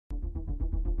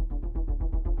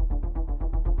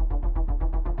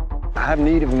I have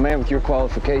need of a man with your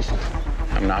qualifications.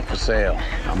 I'm not for sale.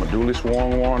 I'm a duly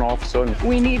sworn warrant officer.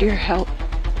 We need your help.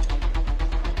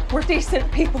 We're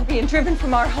decent people being driven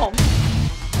from our home.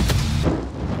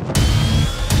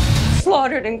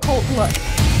 Slaughtered in cold blood.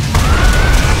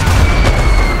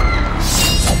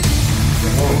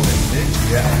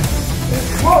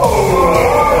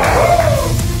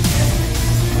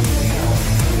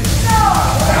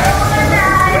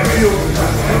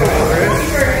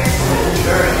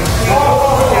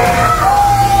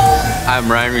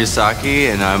 I'm Ryan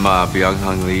Ryusaki, and I'm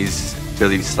Byung-Hung Lee's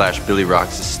Billy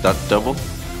Rock's stunt double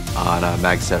on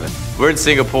Mag 7. We're in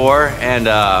Singapore, and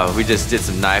we just did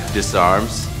some knife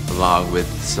disarms along with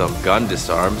some gun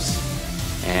disarms,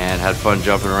 and had fun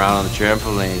jumping around on the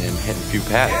trampoline and hitting a few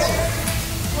pads.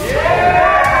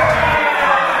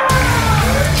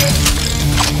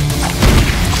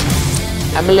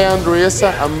 I'm Leandro,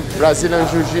 Issa. I'm Brazilian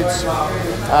Jiu-Jitsu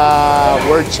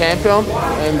world champion,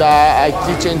 and I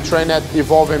teach and train at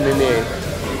EvolveMMA.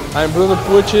 I'm Bruno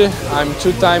Pucci. I'm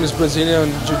 2 times Brazilian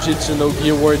Jiu-Jitsu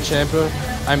no-gi world champion.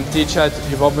 I'm teach at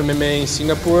EvolveMMA in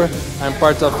Singapore. I'm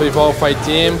part of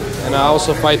EvolveFightTeam, and I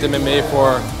also fight MMA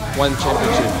for 1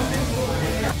 championship.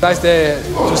 Guys,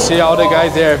 to see all the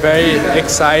guys, they are very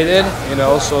excited, you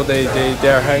know, so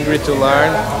they're hungry to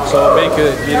learn. So make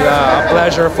it a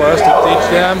pleasure for us to teach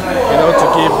them, you know, to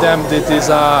give them this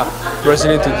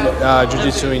Brazilian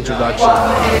Jiu-Jitsu introduction.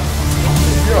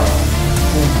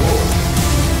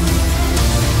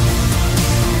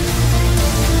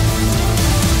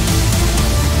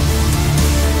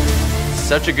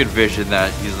 Such a good vision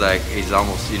that he's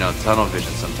almost, you know, tunnel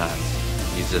vision sometimes.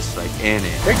 He's just like in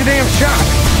it. Take the damn shot!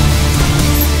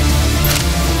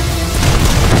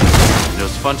 It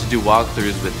was fun to do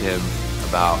walkthroughs with him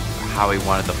about how he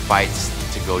wanted the fights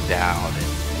to go down, and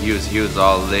he was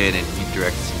all in, and he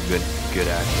directed some good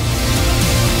action.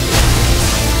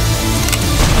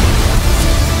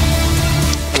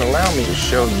 Allow me to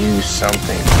show you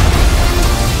something.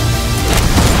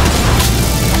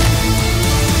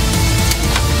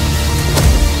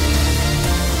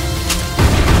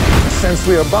 Since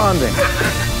we are bonding.